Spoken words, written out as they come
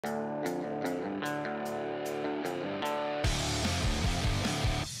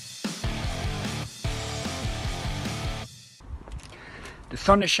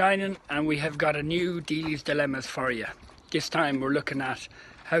sun is shining and we have got a new Deely's Dilemmas for you. This time we're looking at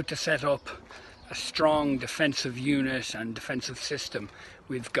how to set up a strong defensive unit and defensive system.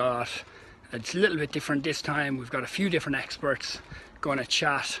 It's a little bit different this time. We've got a few different experts going to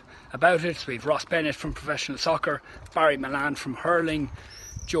chat about it. So we have Ross Bennett from Professional Soccer, Barry Mullane from Hurling,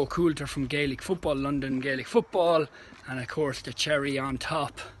 Joe Coulter from Gaelic Football, London Gaelic Football, and of course the cherry on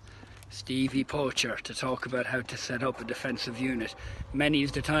top, Stevie Poacher, to talk about how to set up a defensive unit.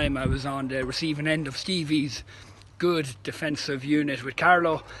 Many's the time I was on the receiving end of Stevie's good defensive unit with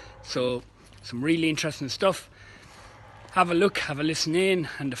Carlo, so some really interesting stuff. Have a look, have a listen in,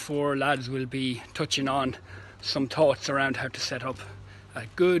 and the four lads will be touching on some thoughts around how to set up a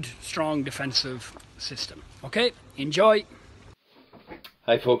good, strong defensive system. Okay, enjoy.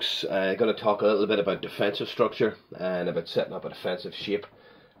 Hi folks, I'm going to talk a little bit about defensive structure and about setting up a defensive shape.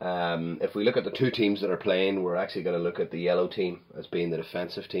 If we look at the two teams that are playing, we're actually going to look at the yellow team as being the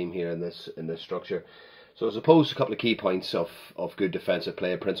defensive team here in this structure. So I suppose a couple of key points of good defensive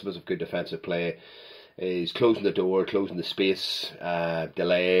play, principles of good defensive play, is closing the door, closing the space,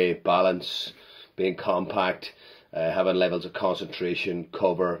 delay, balance, being compact, having levels of concentration,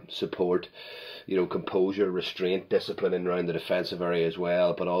 cover, support, composure, restraint, discipline in around the defensive area as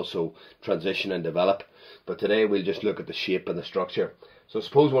well, but also transition and develop. But today we'll just look at the shape and the structure. So I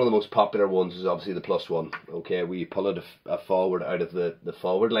suppose one of the most popular ones is obviously the +1. Okay, we pull a forward out of the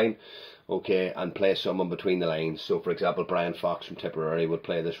forward line, okay, and play someone between the lines. So for example, Brian Fox from Tipperary would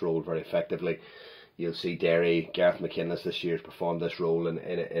play this role very effectively. You'll see Gareth McInnes this year has performed this role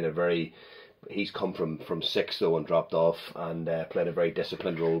in a very, he's come from 6 though and dropped off and played a very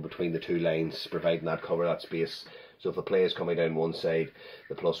disciplined role between the two lines, providing that cover, that space. So if a play is coming down one side,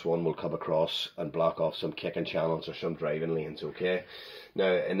 the +1 will come across and block off some kicking channels or some driving lanes, okay?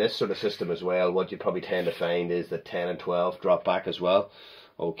 Now, in this sort of system as well, what you probably tend to find is that 10 and 12 drop back as well.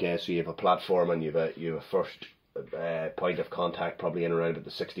 Okay, so you have a platform and you have a first point of contact probably in around at the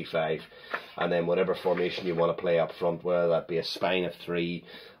 65. And then whatever formation you want to play up front, whether that be a spine of 3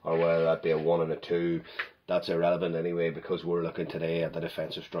 or whether that be a 1 and a 2, that's irrelevant anyway, because we're looking today at the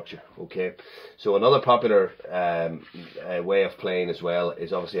defensive structure. Okay, so another popular way of playing as well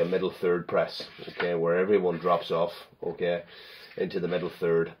is obviously a middle third press, okay, where everyone drops off, okay, into the middle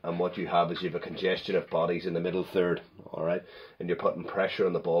third, and what you have is you have a congestion of bodies in the middle third, all right, and you're putting pressure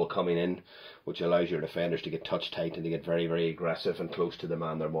on the ball coming in, which allows your defenders to get touch tight and to get very, very aggressive and close to the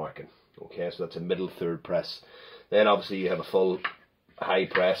man they're marking. Okay, so that's a middle third press. Then obviously you have a full high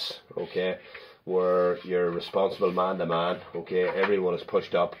press, okay, where you're responsible man to man, okay, everyone is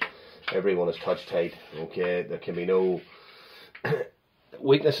pushed up, everyone is touch tight, okay, there can be no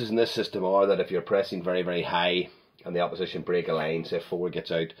weaknesses in this system. Are that if you're pressing very, very high and the opposition break a line, say forward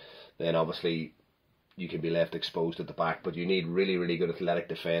gets out, then obviously you can be left exposed at the back. But you need really, really good athletic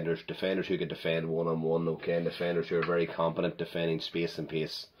defenders who can defend one-on-one, okay, and defenders who are very competent defending space and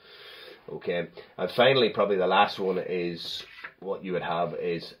pace, okay. And finally, probably the last one is what you would have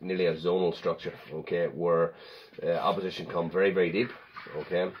is nearly a zonal structure, okay, where opposition come very, very deep,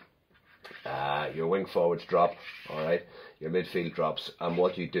 okay. Your wing forwards drop, all right, your midfield drops, and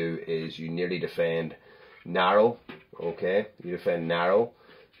what you do is you nearly defend narrow, okay, you defend narrow,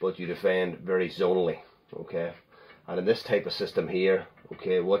 but you defend very zonally, okay. And in this type of system here,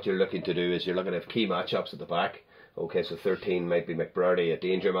 okay, what you're looking to do is you're looking at key matchups at the back, okay, so 13 might be McBurdy, a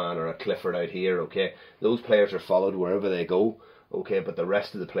danger man, or a Clifford out here, okay. Those players are followed wherever they go, okay, but the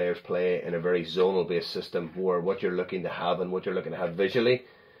rest of the players play in a very zonal based system where what you're looking to have and what you're looking to have visually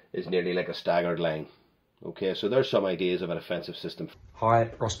is nearly like a staggered line. Okay, so there's some ideas of an offensive system.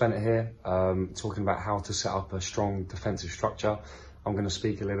 Hi, Ross Bennett here, talking about how to set up a strong defensive structure. I'm going to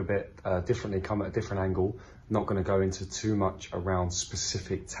speak a little bit differently, come at a different angle. Not going to go into too much around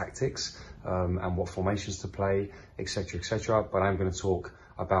specific tactics and what formations to play, etc., etc. But I'm going to talk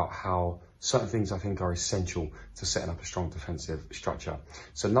about how certain things I think are essential to setting up a strong defensive structure.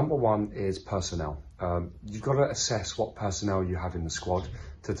 So number one is personnel. You've got to assess what personnel you have in the squad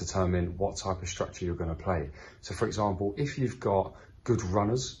to determine what type of structure you're going to play. So for example, if you've got good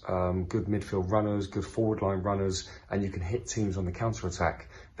runners, good midfield runners, good forward line runners, and you can hit teams on the counter attack,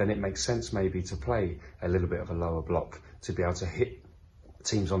 then it makes sense maybe to play a little bit of a lower block to be able to hit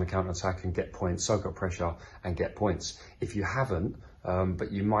teams on the counter attack and get points, soak up pressure and get points. If you haven't,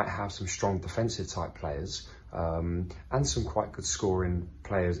 but you might have some strong defensive type players and some quite good scoring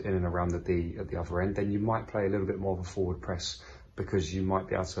players in and around at the other end, then you might play a little bit more of a forward press, because you might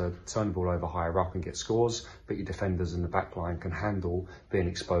be able to turn the ball over higher up and get scores, but your defenders in the back line can handle being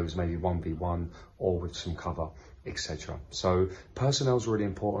exposed maybe 1v1 or with some cover, etc. So personnel is really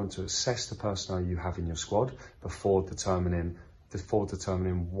important to assess the personnel you have in your squad before determining before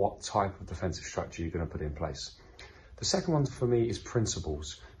determining what type of defensive structure you're going to put in place. The second one for me is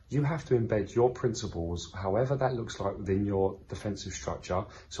principles. You have to embed your principles, however that looks like, within your defensive structure.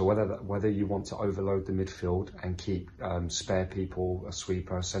 So whether you want to overload the midfield and keep spare people, a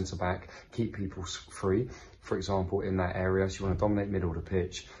sweeper, a centre back, keep people free, for example, in that area. So you want to dominate middle of the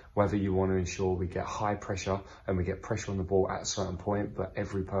pitch. Whether you want to ensure we get high pressure and we get pressure on the ball at a certain point, but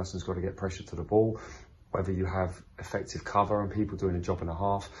every person's got to get pressure to the ball. Whether you have effective cover and people doing a job and a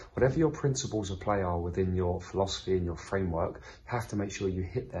half, whatever your principles of play are within your philosophy and your framework, you have to make sure you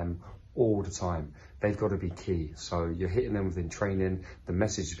hit them all the time. They've got to be key. So you're hitting them within training, the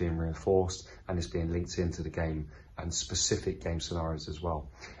message is being reinforced, and it's being linked into the game and specific game scenarios as well.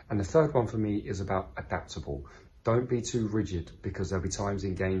 And the third one for me is about adaptable. Don't be too rigid, because there'll be times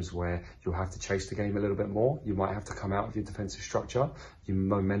in games where you'll have to chase the game a little bit more. You might have to come out of your defensive structure. Your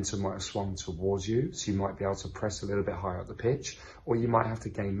momentum might have swung towards you, so you might be able to press a little bit higher up the pitch, or you might have to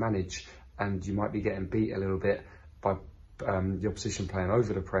game manage, and you might be getting beat a little bit by the opposition playing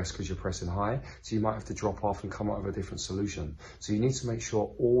over the press because you're pressing high. So you might have to drop off and come up with a different solution. So you need to make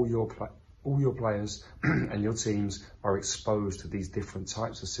sure all your players and your teams are exposed to these different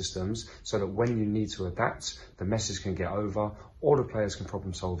types of systems, so that when you need to adapt, the message can get over, or the players can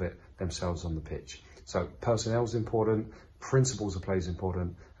problem solve it themselves on the pitch. So personnel is important, principles of play is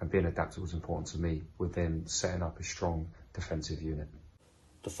important, and being adaptable is important to me within setting up a strong defensive unit.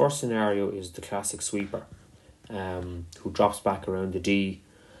 The first scenario is the classic sweeper, who drops back around the D,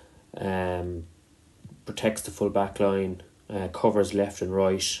 protects the full back line, covers left and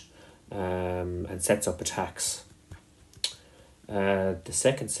right, and sets up attacks. The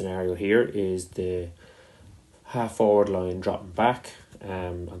second scenario here is the half forward line dropping back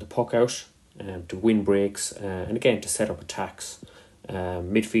on the puck out to win breaks, and again to set up attacks.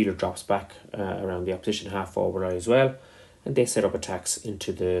 Midfielder drops back around the opposition half forward line as well, and they set up attacks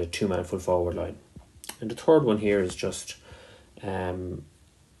into the two-man full forward line. And the third one here is just a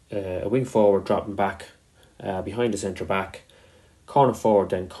wing forward dropping back behind the centre back. Corner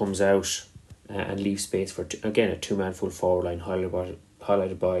forward then comes out and leaves space for, again, a two-man full forward line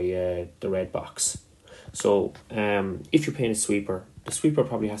highlighted by the red box. So if you're playing a sweeper, the sweeper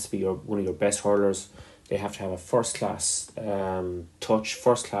probably has to be one of your best hurlers. They have to have a first-class touch,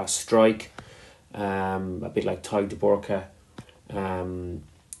 first-class strike, a bit like Tig de Burka.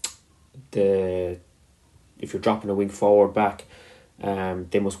 If you're dropping a wing forward back,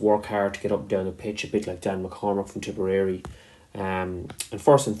 they must work hard to get up and down the pitch, a bit like Dan McCormack from Tipperary. And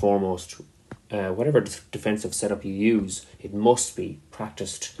first and foremost, whatever defensive setup you use, it must be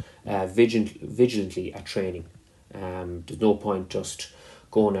practiced vigilantly at training. There's no point just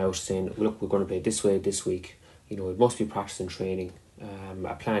going out saying, look, we're going to play this way this week. You know, it must be practiced in training,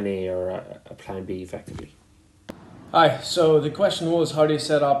 a plan A or a plan B effectively. Hi, so the question was, how do you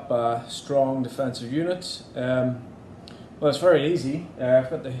set up a strong defensive unit? Well, it's very easy. I've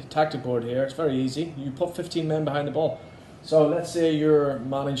got the tactic board here. It's very easy. You put 15 men behind the ball. So let's say you're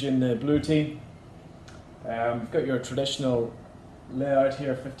managing the blue team. You've got your traditional layout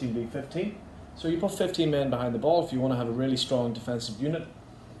here, 15v15. So you put 15 men behind the ball if you want to have a really strong defensive unit.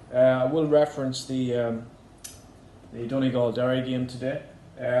 I will reference the Donegal Derry game today.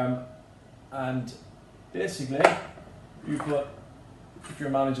 And basically, you put, if you're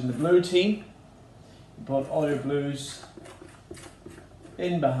managing the blue team, you put all your blues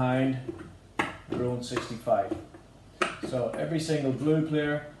in behind your own 65. So every single blue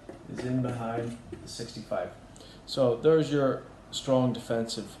player is in behind the 65. So there's your strong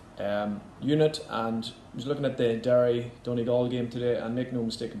defensive unit. And I was looking at the Derry Donegal game today, and make no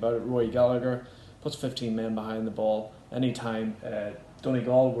mistake about it, Roy Gallagher puts 15 men behind the ball anytime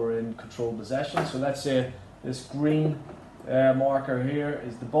Donegal were in controlled possession. So let's say this green marker here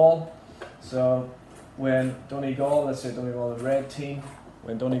is the ball. So when Donegal, let's say Donegal, the red team,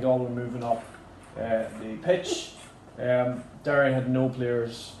 when Donegal were moving up the pitch, Derry had no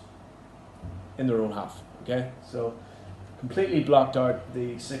players in their own half. Okay, so completely blocked out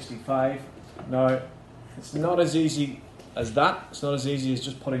the 65. Now, it's not as easy as that. It's not as easy as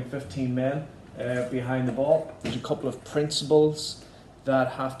just putting 15 men behind the ball. There's a couple of principles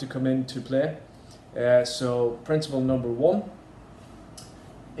that have to come into play. So principle number one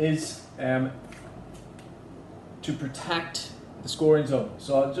is to protect the scoring zone.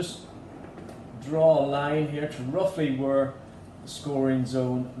 So I'll just draw a line here to roughly where the scoring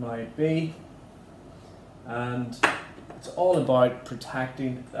zone might be, and it's all about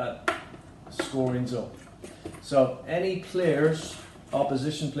protecting that scoring zone. So any players,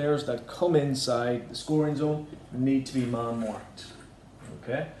 opposition players that come inside the scoring zone need to be man marked.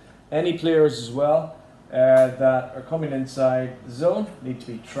 Okay. Any players as well that are coming inside the zone need to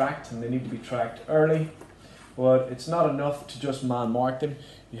be tracked, and they need to be tracked early. But it's not enough to just man mark them.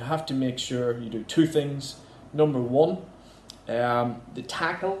 You have to make sure you do two things. Number one, the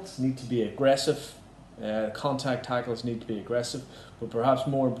tackles need to be aggressive. Contact tackles need to be aggressive, but perhaps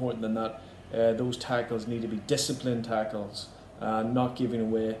more important than that, those tackles need to be disciplined tackles, not giving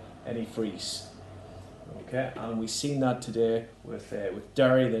away any frees. Okay, and we've seen that today with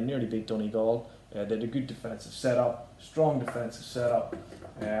Derry. They nearly beat Donegal. They had a good defensive setup, strong defensive setup,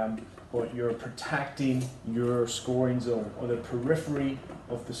 but you're protecting your scoring zone, or the periphery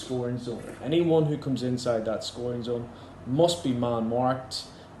of the scoring zone. Anyone who comes inside that scoring zone must be man marked,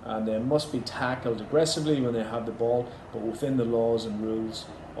 and they must be tackled aggressively when they have the ball, but within the laws and rules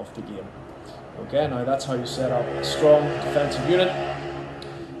of the game. Okay, now that's how you set up a strong defensive unit.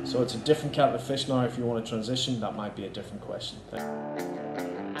 So it's a different kettle of fish now. If you want to transition, that might be a different question. Thank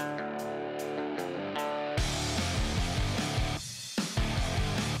you.